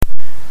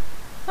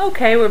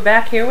Okay, we're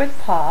back here with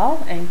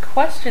Paul, and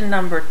question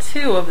number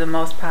 2 of the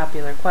most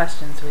popular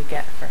questions we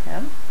get for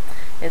him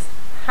is,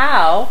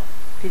 how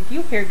did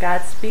you hear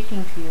God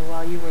speaking to you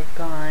while you were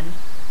gone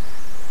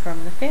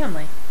from the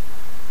family?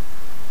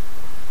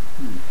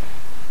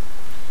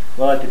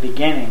 Well, at the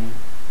beginning,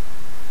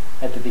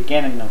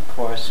 of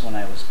course, when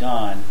I was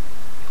gone,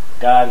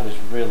 God was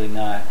really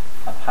not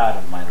a part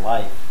of my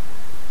life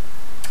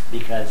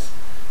because,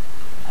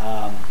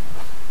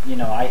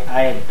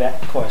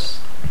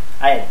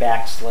 I had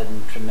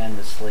backslidden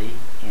tremendously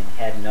and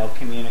had no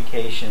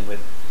communication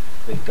with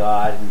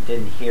God and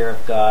didn't hear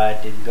of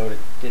God, didn't go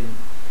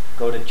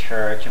to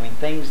church. I mean,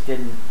 things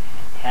didn't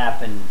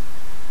happen.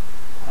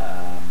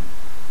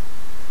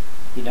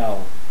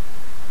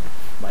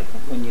 Like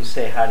when you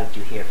say, "How did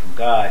you hear from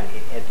God?"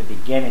 At the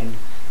beginning,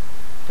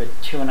 for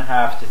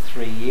 2.5 to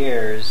 3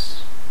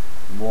 years,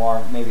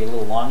 more, maybe a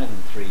little longer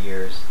than 3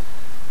 years,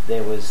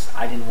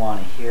 I didn't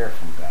want to hear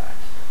from God.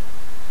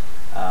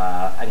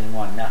 I didn't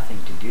want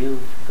nothing to do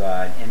with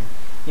God. And,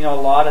 a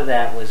lot of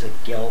that was a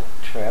guilt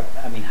trip.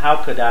 I mean, how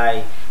could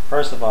I,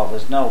 first of all,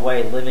 there's no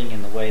way living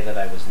in the way that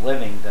I was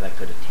living that I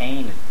could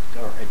attend a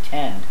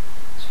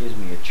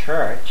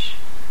church.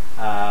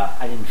 I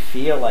didn't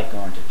feel like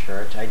going to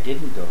church. I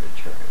didn't go to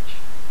church.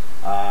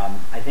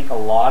 I think a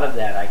lot of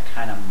that I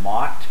kind of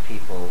mocked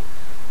people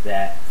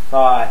that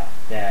thought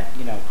that,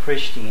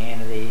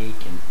 Christianity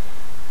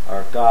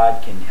or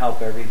God can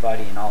help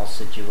everybody in all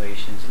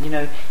situations.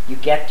 And, you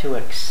get to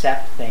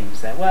accept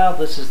things that, well,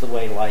 this is the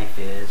way life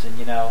is. And,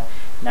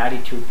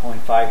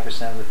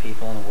 92.5% of the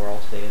people in the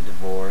world today are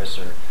divorced,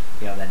 or,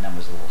 that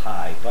number's a little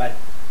high. But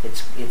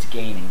it's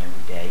gaining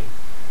every day.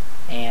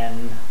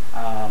 And,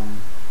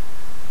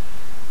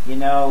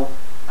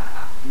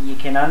 you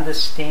can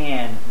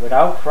understand,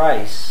 without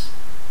Christ,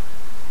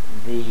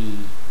 the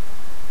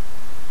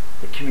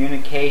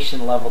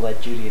communication level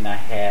that Judy and I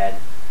had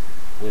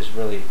was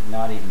really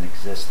not even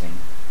existing.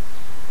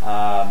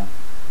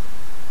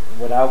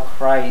 Without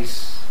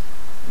Christ,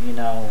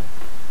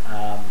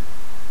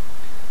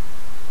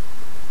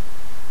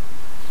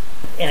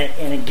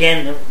 and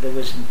again,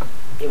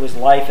 it was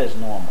life as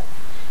normal.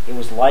 It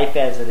was life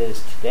as it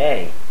is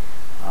today.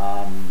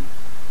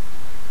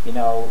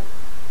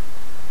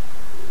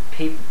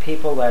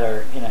 People that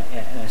are in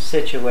a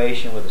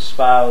situation with a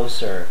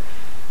spouse or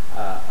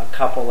a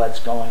couple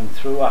that's going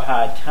through a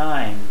hard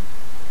time,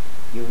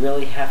 you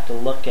really have to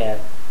look at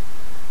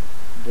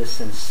the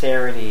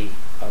sincerity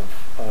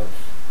of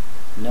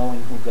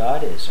knowing who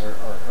God is,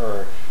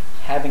 or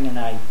having an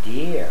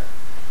idea.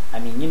 I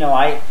mean,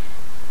 I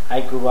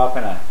grew up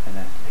in a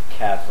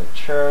Catholic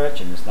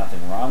church, and there's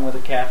nothing wrong with a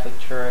Catholic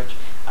church.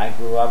 I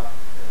grew up,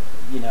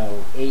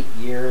 8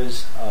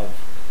 years of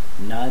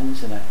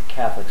nuns in a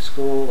Catholic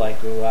school. I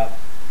grew up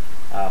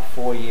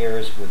 4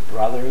 years with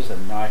brothers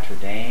in Notre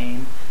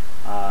Dame.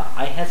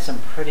 I had some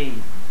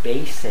pretty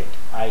basic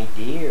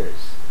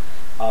ideas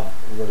of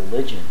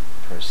religion,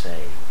 per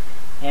se.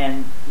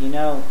 And,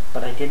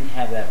 but I didn't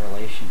have that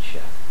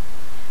relationship.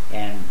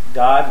 And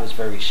God was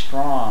very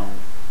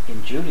strong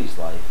in Judy's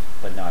life,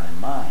 but not in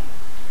mine.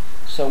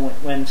 So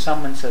when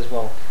someone says,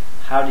 well,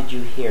 how did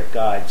you hear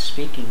God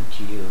speaking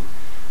to you?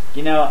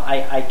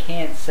 I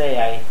can't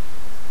say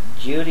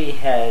Judy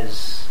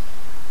has,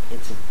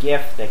 it's a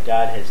gift that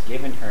God has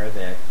given her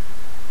that,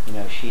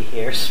 she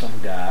hears from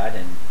God,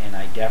 and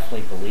I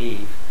definitely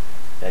believe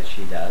that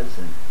she does,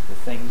 and the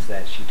things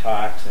that she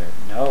talks or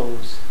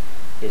knows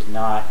it's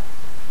not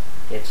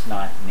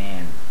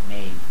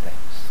man-made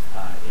things.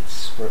 It's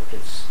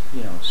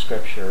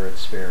scripture,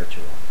 it's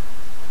spiritual.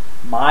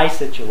 My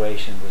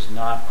situation was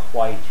not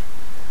quite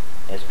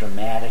as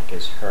dramatic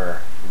as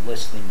her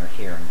listening or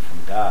hearing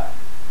from God.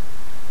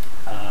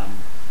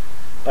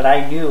 But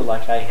I knew,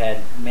 like I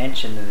had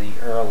mentioned in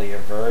the earlier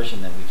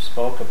version that we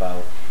spoke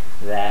about,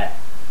 that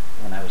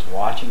when I was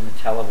watching the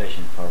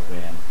television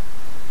program,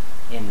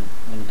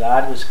 when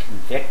God was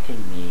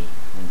convicting me,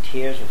 when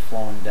tears were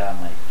flowing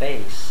down my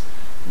face,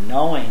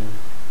 knowing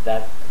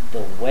that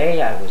the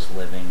way I was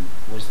living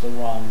was the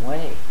wrong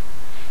way.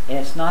 And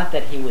it's not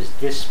that he was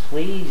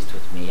displeased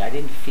with me. I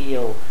didn't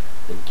feel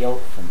the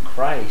guilt from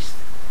Christ,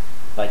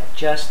 but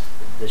just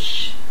the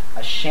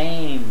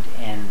ashamed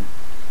and,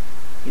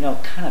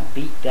 kind of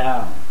beat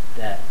down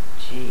that,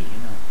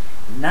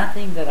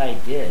 nothing that I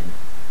did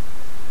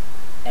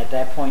at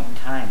that point in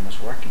time was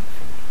working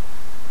for me.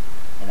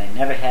 And I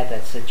never had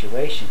that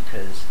situation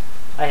because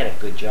I had a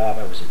good job.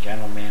 I was a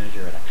general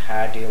manager at a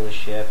car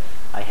dealership.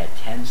 I had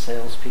 10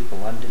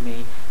 salespeople under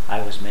me.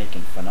 I was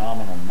making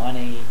phenomenal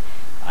money.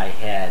 I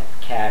had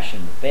cash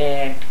in the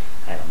bank.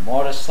 I had a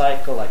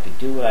motorcycle. I could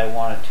do what I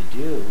wanted to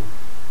do.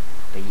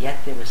 But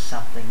yet there was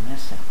something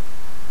missing.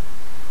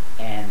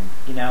 And,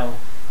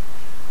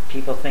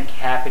 people think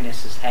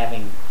happiness is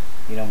having,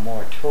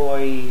 more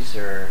toys,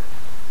 or,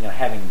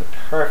 having the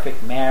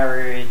perfect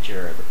marriage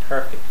or the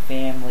perfect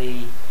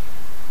family.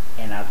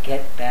 And I'll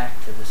get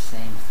back to the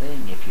same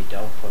thing. If you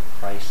don't put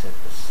Christ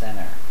at the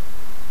center,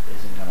 it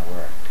isn't going to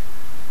work.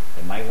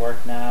 It might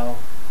work now,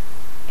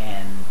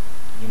 and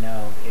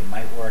it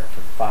might work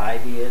for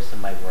 5 years, it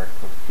might work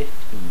for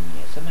 15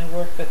 years, it might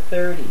work for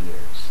 30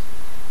 years.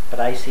 But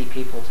I see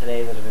people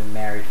today that have been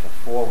married for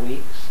 4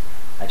 weeks.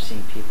 I've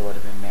seen people that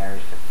have been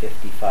married for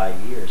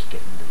 55 years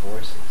getting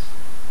divorces.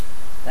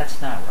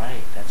 That's not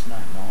right. That's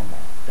not normal.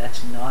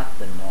 That's not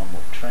the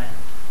normal trend.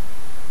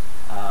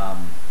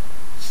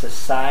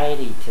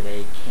 Society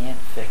today can't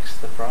fix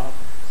the problems.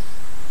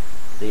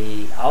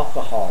 The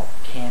alcohol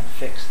can't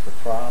fix the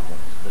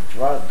problems. The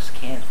drugs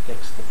can't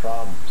fix the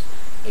problems.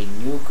 A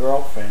new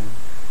girlfriend,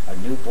 a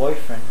new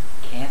boyfriend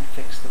can't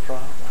fix the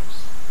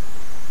problems.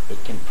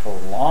 It can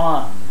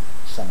prolong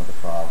some of the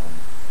problem,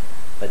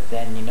 but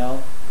then,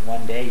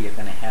 one day you're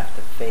going to have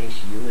to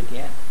face you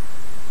again.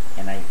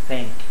 And I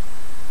think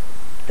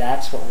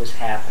that's what was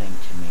happening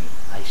to me.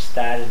 I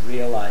started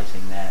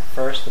realizing that,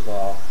 first of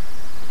all,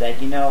 that,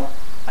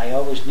 I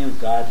always knew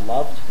God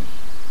loved me,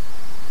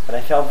 but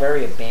I felt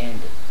very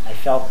abandoned. I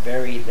felt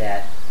very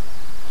that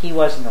He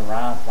wasn't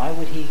around. Why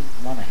would He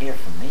want to hear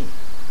from me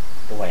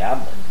the way I'm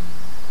living?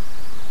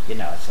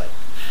 It's like,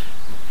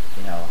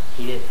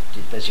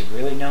 does He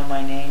really know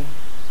my name?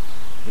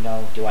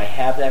 Do I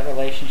have that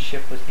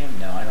relationship with Him?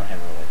 No, I don't have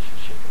a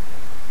relationship with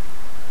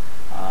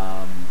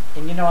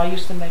Him. And I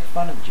used to make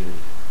fun of Judy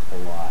a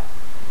lot.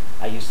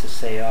 I used to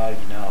say,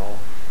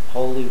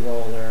 holy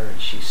roller, and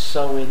she's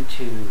so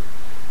into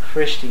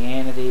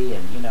Christianity,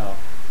 and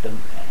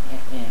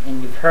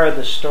and you've heard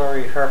the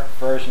story, her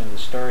version of the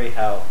story,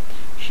 how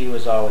she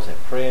was always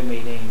at prayer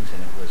meetings,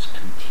 and it was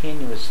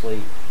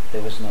continuously,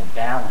 there was no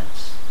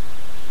balance.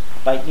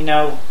 But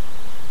I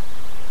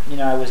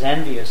was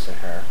envious of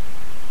her.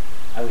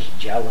 I was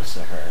jealous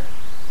of her,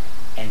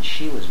 and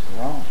she was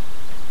growing.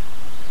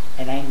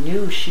 And I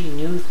knew she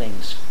knew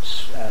things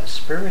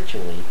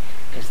spiritually,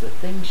 because the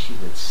things she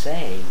would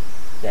say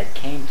that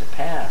came to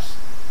pass,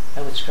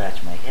 I would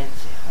scratch my head and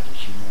say, how did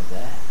she know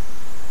that?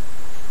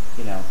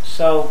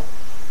 So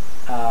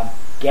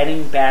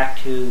getting back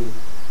to,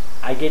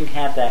 I didn't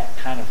have that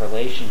kind of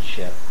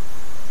relationship.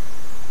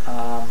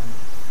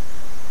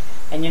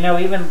 And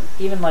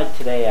even like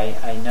today,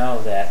 I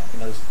know that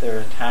there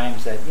are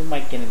times that you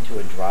might get into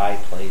a dry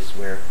place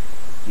where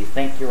you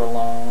think you're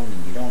alone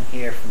and you don't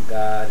hear from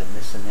God and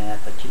this and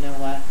that. But you know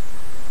what?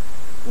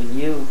 When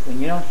you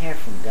don't hear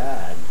from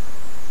God,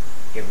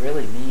 it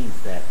really means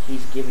that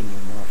He's giving you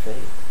more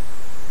faith.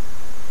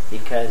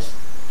 Because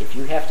if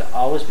you have to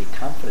always be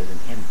confident in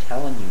Him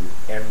telling you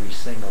every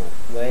single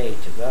way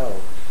to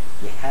go,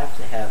 you have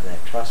to have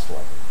that trust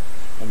level,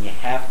 and you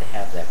have to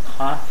have that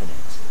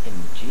confidence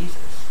in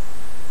Jesus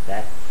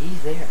that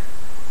He's there.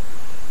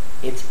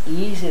 It's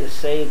easy to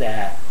say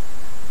that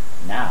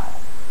now,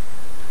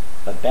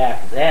 but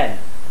back then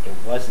it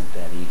wasn't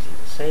that easy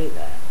to say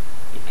that,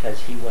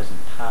 because He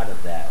wasn't part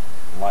of that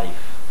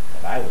life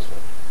that I was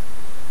living.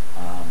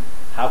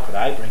 How could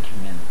I bring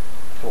Him in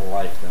to the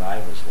life that I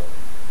was living?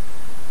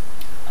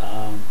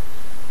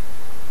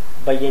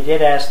 But you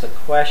did ask the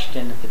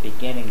question at the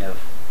beginning of,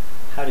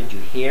 how did you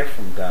hear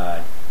from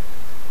God?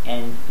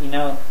 And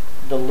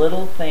the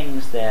little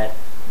things that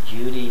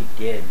Judy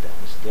did that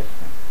was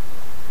different,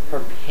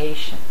 her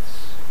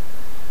patience,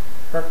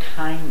 her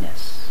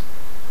kindness,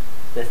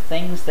 the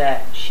things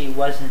that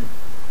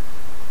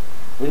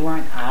we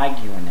weren't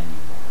arguing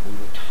anymore, we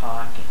were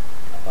talking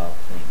about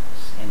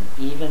things. And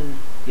even,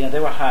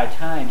 there were hard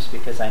times,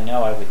 because I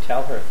know I would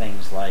tell her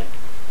things like,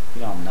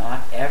 I'm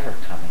not ever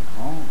coming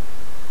home.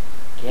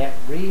 Get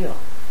real.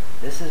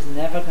 This is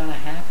never going to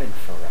happen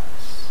for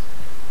us.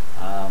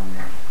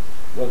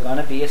 We're going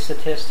to be a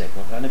statistic.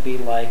 We're going to be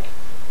like,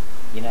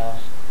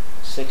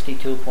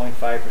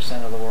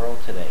 62.5% of the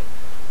world today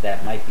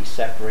that might be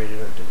separated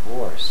or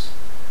divorced.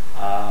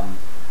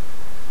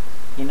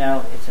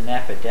 It's an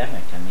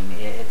epidemic. I mean,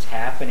 it's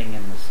happening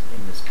in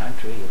this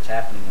country. It's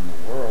happening in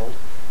the world.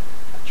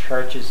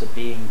 Churches are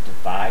being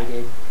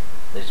divided.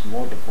 There's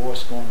more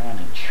divorce going on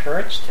in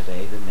church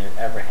today than there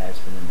ever has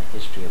been in the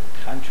history of the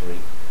country.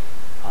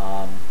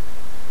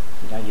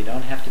 You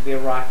don't have to be a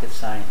rocket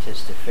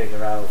scientist to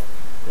figure out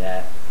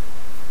that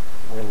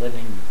we're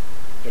living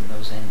in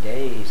those end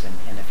days.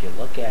 And if you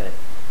look at it,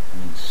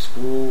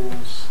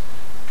 schools,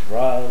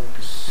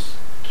 drugs,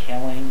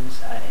 killings,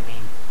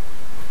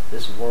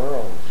 this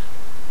world,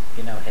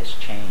 has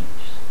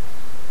changed.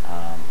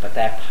 But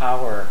that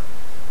power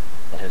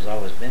that has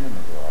always been in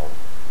the world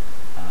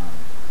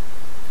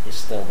is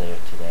still there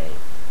today.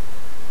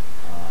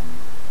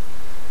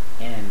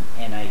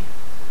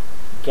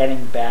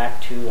 Getting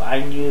back to, I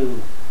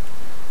knew,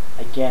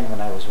 again, when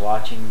I was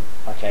watching,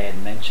 like I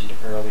had mentioned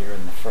earlier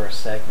in the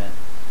first segment,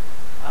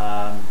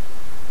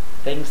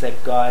 things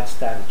that God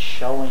started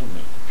showing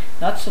me,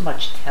 not so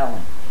much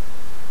telling me,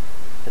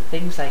 but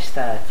things I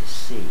started to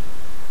see,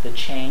 the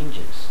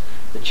changes,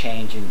 the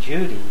change in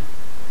Judy.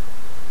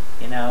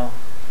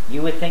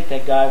 You would think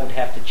that God would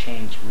have to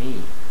change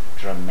me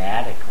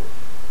dramatically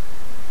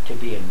to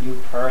be a new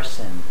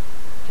person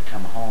to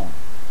come home,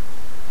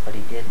 but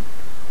He didn't.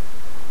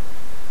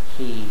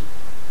 He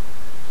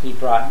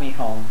brought me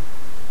home,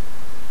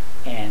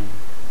 and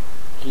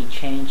He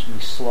changed me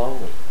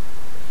slowly.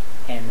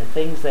 And the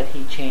things that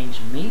he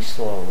changed me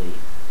slowly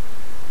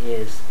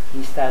is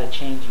he started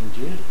changing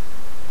Judy.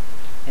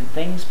 And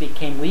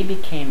we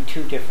became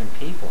two different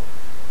people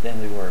than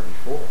we were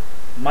before.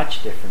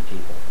 Much different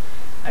people.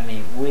 I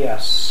mean, we are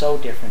so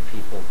different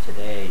people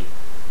today.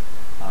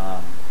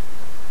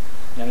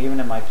 Even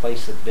in my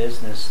place of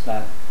business,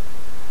 not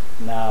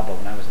now, but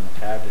when I was in the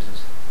car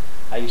business,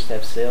 I used to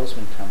have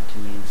salesmen come to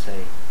me and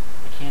say,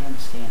 I can't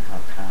understand how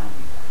calm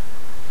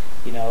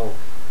you are.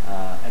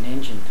 An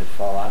engine could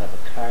fall out of a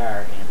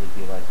car and it would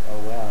be like, oh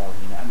well,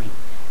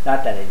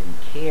 not that I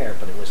didn't care,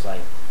 but it was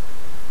like,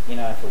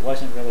 if it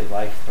wasn't really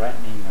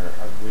life-threatening or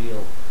a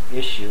real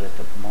issue at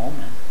the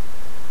moment,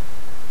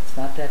 it's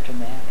not that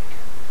dramatic.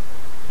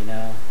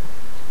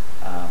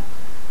 I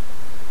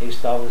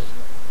used to always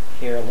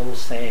hear a little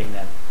saying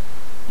that,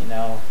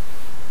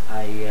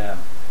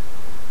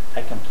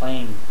 I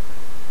complained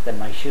that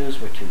my shoes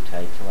were too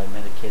tight till I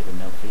met a kid with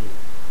no feet.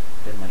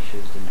 Then my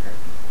shoes didn't hurt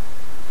me.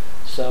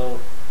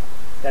 So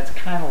that's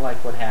kind of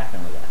like what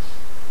happened with us.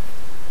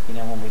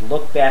 When we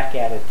look back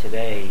at it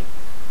today,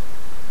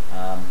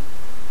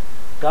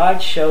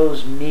 God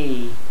shows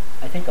me,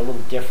 I think, a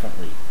little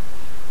differently.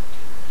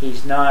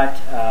 He's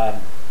not,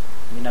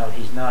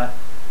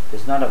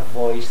 there's not a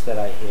voice that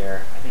I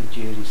hear. I think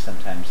Judy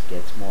sometimes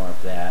gets more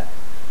of that.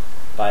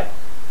 But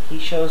he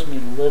shows me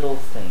little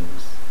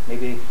things,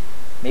 maybe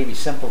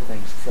simple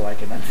things so I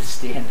can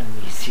understand them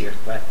easier,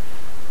 but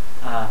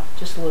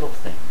just little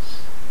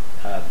things,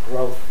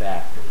 growth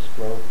factors,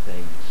 growth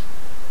things.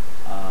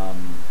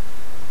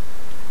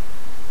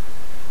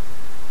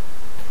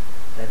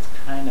 That's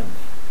kind of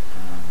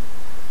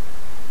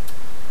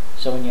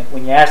so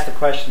when you asked the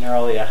question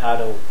earlier, how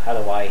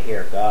do I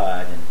hear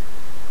God, and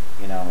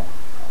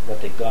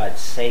what did God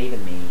say to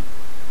me?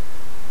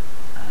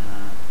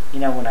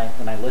 When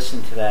I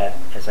listened to that,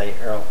 as I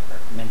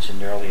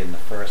mentioned earlier in the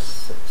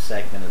first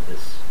segment of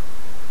this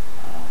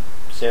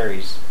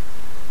series,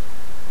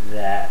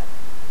 that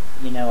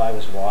I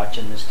was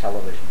watching this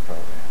television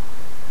program.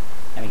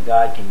 I mean,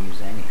 God can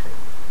use anything.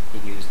 He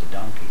used a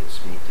donkey to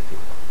speak to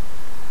people,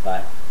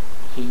 but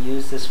he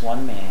used this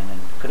one man,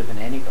 and it could have been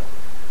anybody.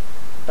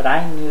 But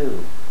I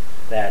knew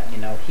that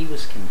he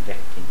was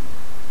convicting me.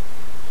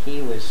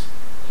 He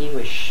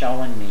was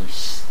showing me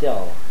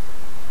still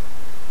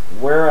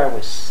where I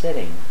was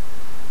sitting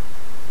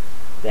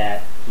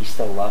that he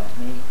still loved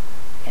me,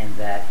 and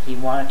that he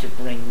wanted to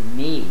bring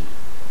me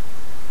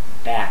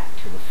back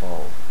to the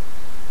fold.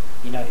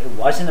 It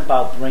wasn't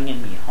about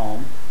bringing me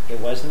home. It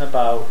wasn't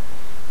about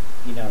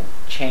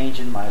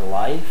changing my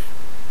life.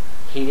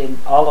 He didn't.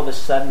 All of a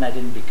sudden, I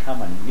didn't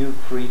become a new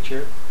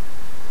creature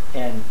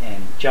and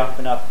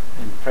jumping up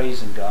and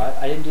praising God.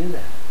 I didn't do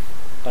that.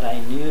 But I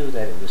knew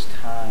that it was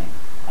time.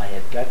 I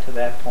had got to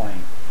that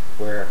point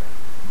where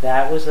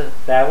that was a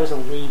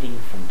leading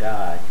from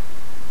God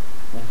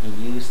when he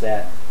used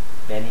that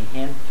Benny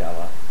Hinn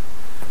fella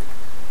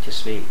to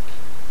speak.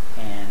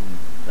 And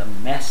the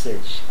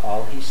message,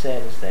 all he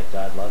said is that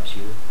God loves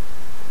you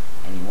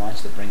and he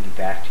wants to bring you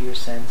back to your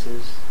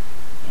senses,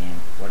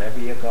 and whatever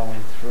you're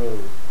going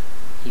through,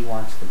 he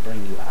wants to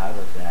bring you out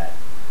of that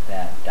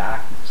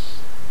darkness.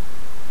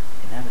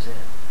 And that was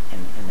it.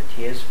 And the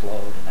tears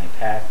flowed, and I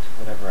packed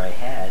whatever I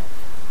had.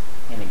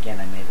 And again,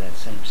 I made that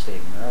same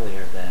statement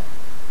earlier that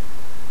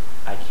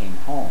I came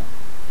home.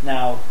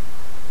 Now,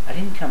 I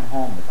didn't come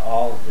home with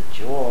all of the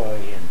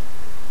joy,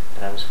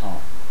 but I was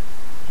home.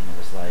 And it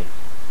was like,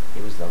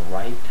 it was the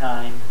right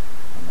time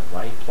and the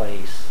right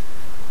place.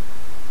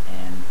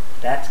 And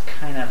that's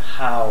kind of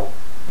how,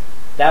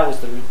 that was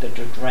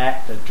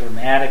the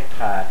dramatic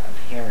part of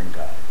hearing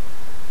God.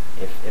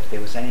 If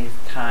there was any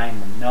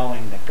time of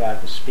knowing that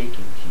God was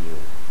speaking to you,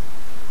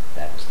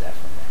 that was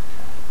definitely that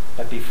time.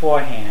 But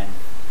beforehand,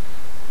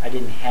 I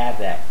didn't have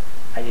that.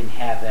 I didn't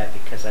have that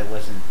because I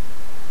wasn't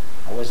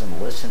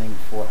listening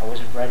for it. I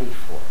wasn't ready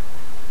for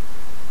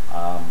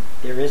it.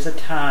 There is a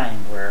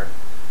time where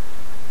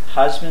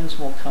husbands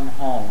will come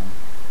home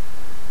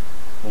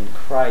when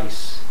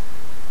Christ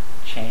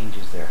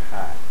changes their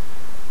heart.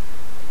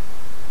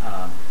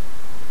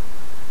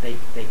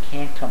 They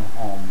can't come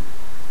home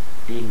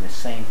being the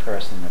same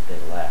person that they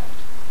left,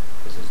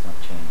 because there's no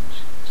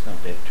change, there's no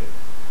victory.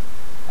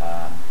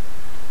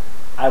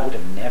 I would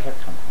have never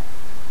come home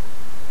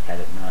had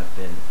it not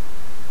been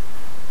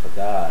for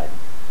God,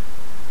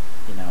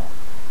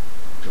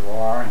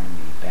 drawing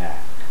me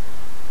back.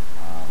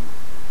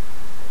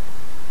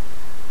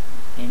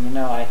 And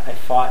I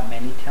fought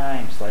many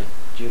times, like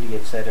Judy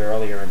had said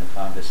earlier in the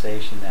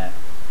conversation, that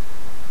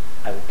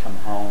I would come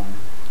home,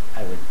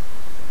 I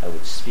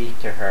would speak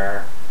to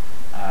her,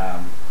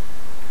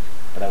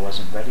 but I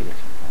wasn't ready to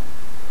come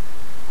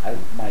home.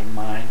 My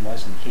mind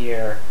wasn't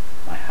here,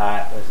 my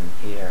heart wasn't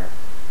here.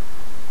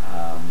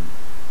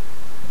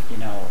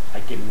 I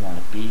didn't want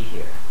to be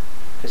here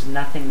because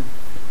nothing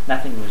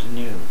was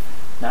new,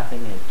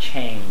 nothing had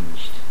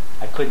changed.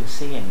 I couldn't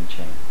see any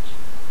change.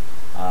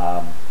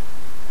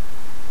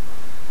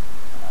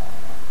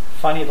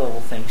 Funny little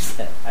things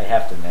that I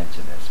have to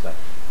mention this, but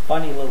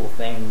funny little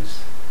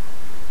things.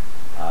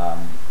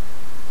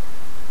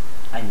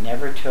 I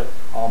never took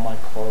all my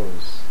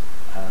clothes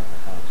out of the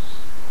house.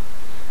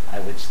 I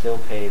would still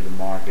pay the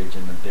mortgage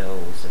and the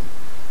bills, and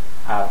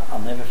I'll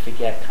never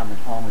forget coming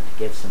home to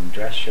get some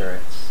dress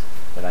shirts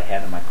that I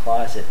had in my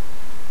closet,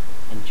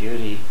 and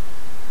Judy,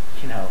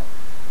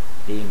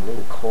 being a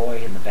little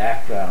coy in the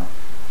background,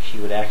 she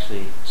would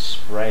actually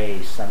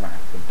spray some of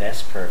the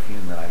best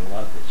perfume that I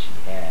loved that she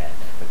had.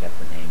 I forget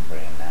the name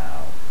brand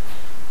now,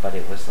 but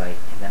it was like,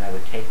 and then I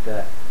would take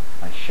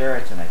my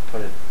shirts and I'd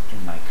put it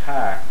in my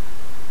car,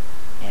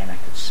 and I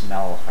could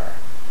smell her,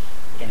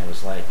 and it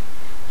was like,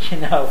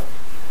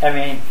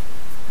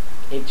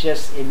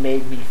 it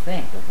made me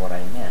think of what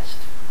I missed,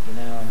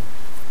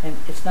 and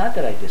it's not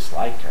that I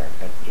disliked her,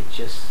 but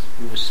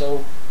we were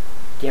so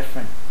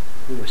different,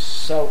 we were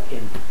so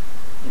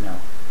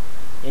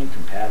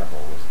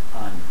incompatible.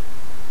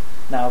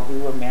 Now we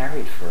were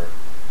married for,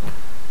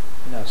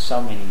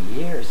 so many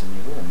years.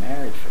 We were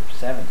married for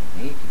 17,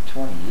 18,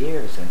 20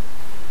 years,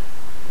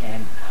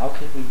 and how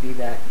could we be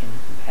that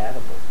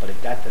incompatible? But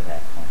it got to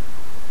that point.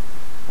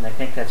 And I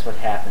think that's what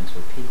happens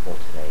with people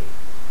today.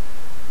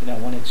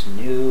 When it's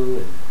new,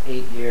 and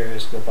 8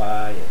 years go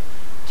by, and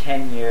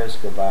 10 years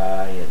go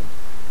by, and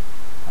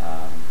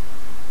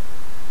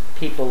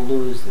people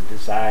lose the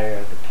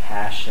desire, the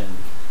passion,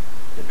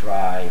 the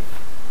drive,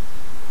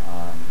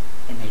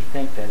 and they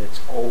think that it's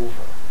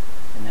over,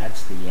 and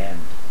that's the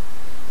end.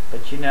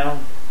 But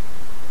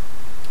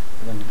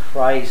when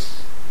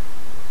Christ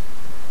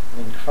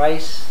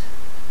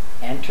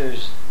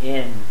enters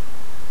in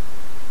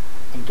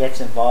and gets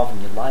involved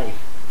in your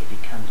life, it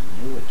becomes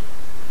new again.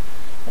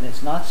 And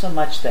it's not so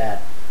much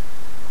that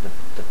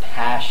the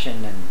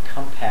passion and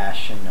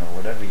compassion or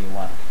whatever you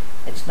want,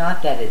 it's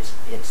not that it's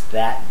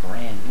that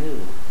brand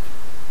new,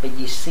 but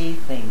you see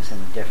things in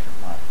a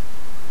different light.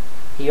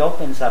 He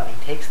opens up, he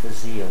takes the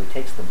zeal, he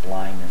takes the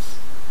blindness,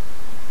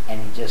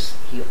 and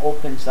he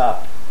opens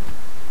up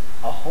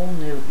a whole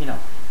new,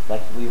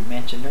 like we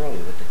mentioned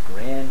earlier with the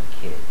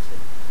grandkids.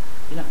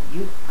 And,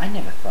 I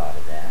never thought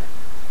of that.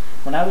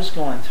 When I was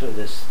going through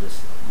this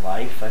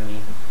life,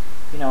 my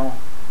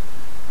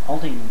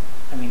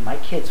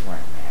kids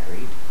weren't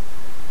married.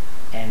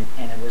 And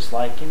it was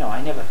like,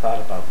 I never thought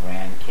about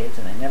grandkids,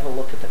 and I never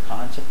look at the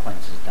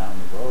consequences down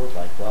the road,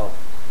 like, well,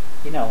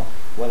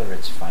 whether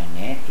it's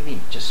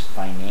just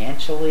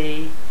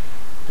financially,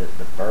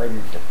 the burden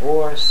of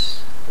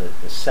divorce,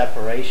 the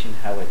separation,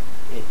 how it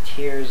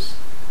tears.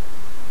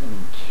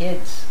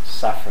 Kids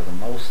suffer the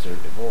most through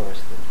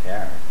divorce than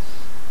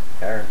parents.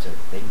 Parents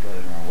they can go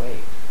their own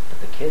way, but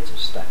the kids are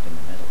stuck in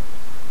the middle.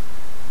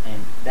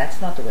 And that's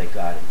not the way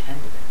God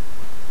intended it.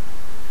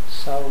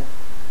 So,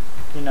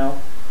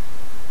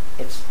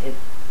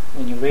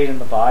 when you read in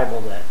the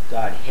Bible that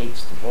God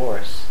hates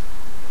divorce,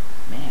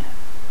 man,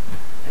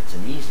 that's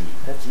easy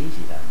to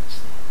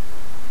understand.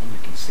 And you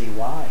can see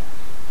why.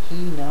 He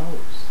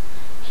knows.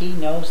 He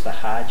knows the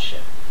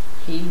hardship.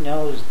 He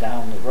knows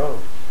down the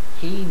road.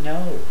 He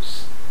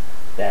knows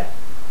that,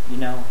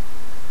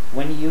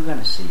 when are you going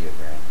to see your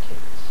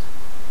grandkids?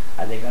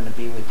 Are they going to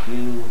be with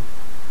you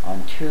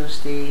on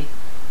Tuesday,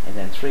 and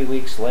then 3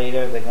 weeks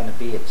later they're going to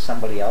be at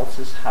somebody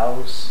else's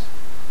house?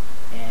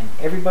 And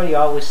everybody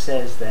always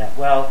says that,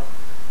 well,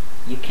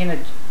 you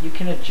can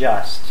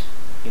adjust.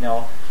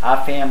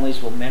 Our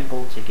families will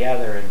mingle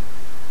together, and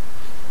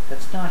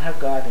that's not how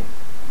God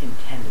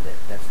intended it.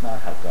 That's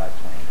not how God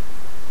planned it.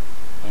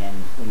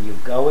 And when you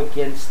go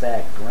against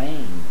that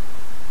grain,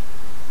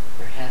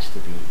 there has to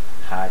be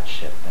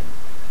hardship, and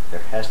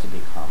there has to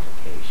be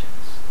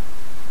complications.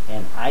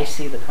 And I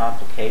see the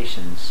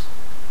complications,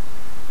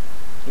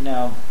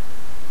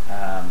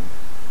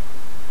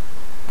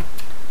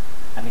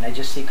 I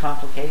just see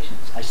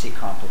complications. I see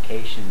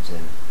complications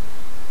in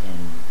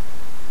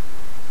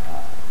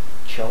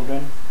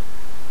children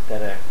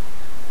that are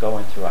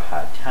going through a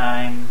hard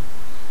time,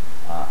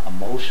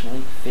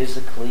 emotionally,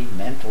 physically,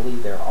 mentally.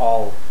 They're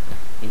all,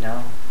 they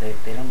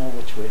don't know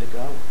which way to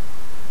go.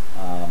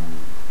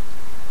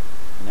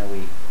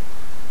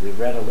 We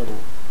read a little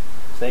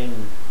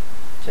thing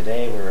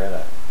today. We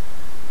were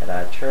at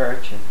our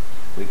church, and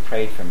we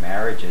prayed for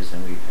marriages,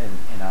 and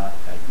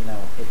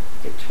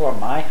it tore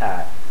my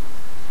heart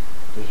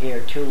to hear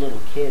two little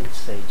kids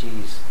say,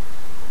 "Geez,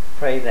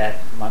 pray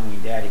that mommy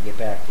and daddy get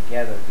back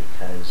together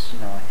because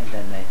and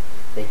then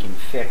they can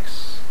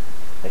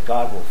that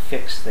God will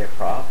fix their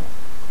problem."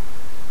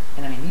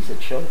 And these are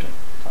children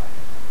talking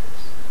about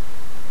this.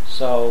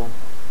 So,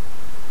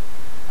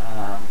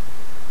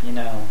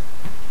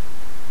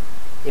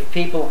 if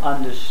people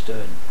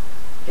understood,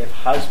 if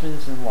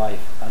husbands and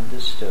wife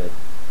understood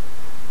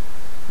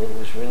what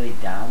was really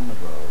down the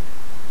road,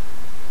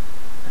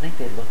 I think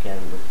they'd look at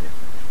it a little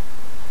differently.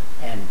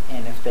 And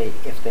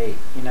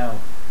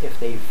if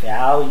they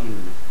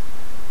valued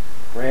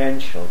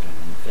grandchildren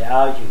and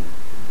valued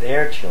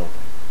their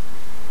children,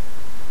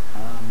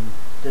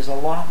 there's a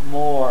lot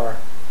more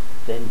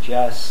than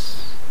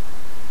just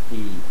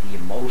the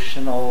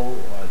emotional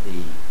or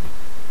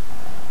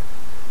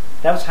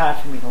that was hard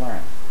for me to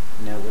learn.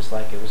 It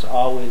was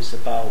always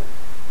about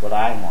what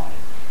I wanted.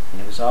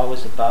 And it was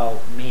always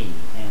about me.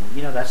 And,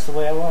 that's the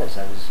way I was.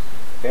 I was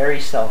very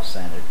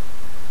self-centered.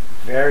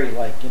 Very,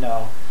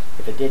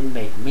 if it didn't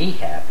make me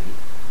happy.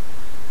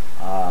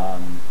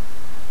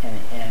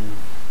 And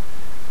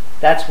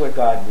that's where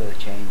God really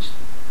changed.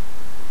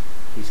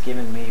 He's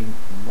given me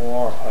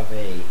more of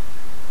a,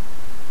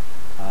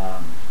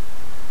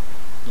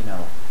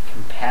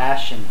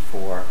 compassion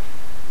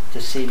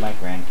to see my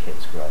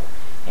grandkids grow.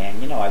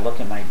 And, I look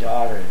at my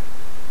daughter,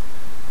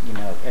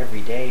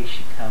 every day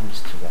she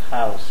comes to the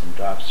house and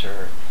drops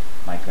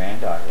my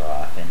granddaughter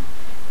off. And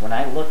when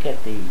I look at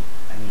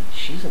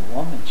she's a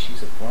woman,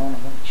 she's a grown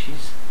woman,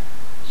 she's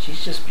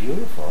just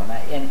beautiful.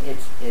 And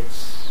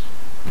it's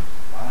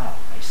wow,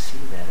 I see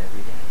that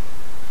every day.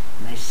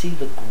 And I see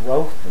the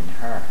growth in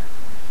her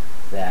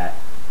that,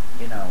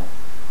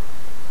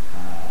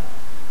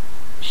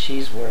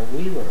 she's where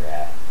we were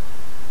at,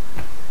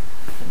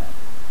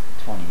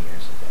 20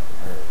 years ago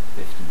or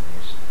 15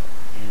 years ago.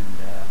 And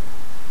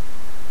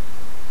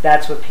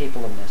that's what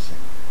people are missing.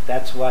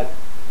 That's what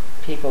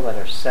people that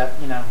are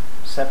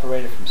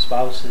separated from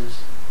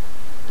spouses,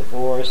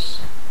 divorce,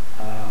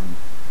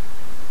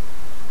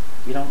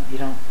 you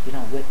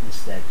don't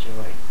witness that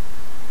joy.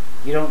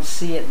 You don't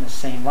see it in the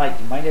same light.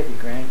 You might have your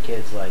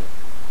grandkids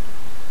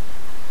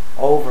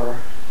over,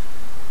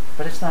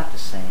 but it's not the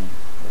same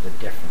with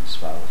a different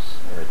spouse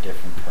or a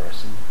different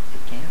person.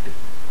 It can't be.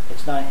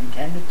 It's not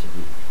intended to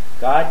be.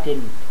 God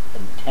didn't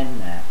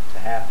intend that to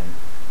happen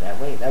that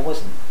way. That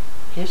wasn't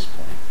His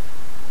plan.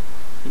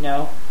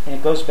 And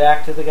it goes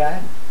back to the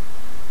garden.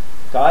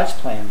 God's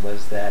plan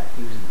was that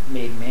He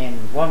made man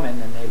and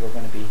woman and they were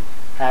going to be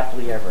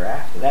happily ever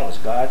after. That was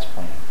God's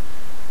plan.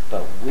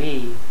 But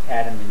we,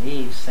 Adam and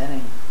Eve,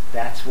 sinning,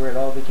 that's where it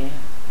all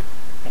began.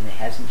 And it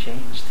hasn't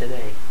changed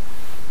today.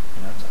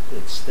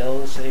 It's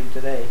still the same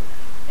today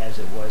as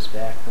it was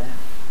back then.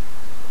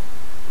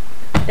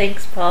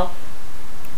 Thanks, Paul.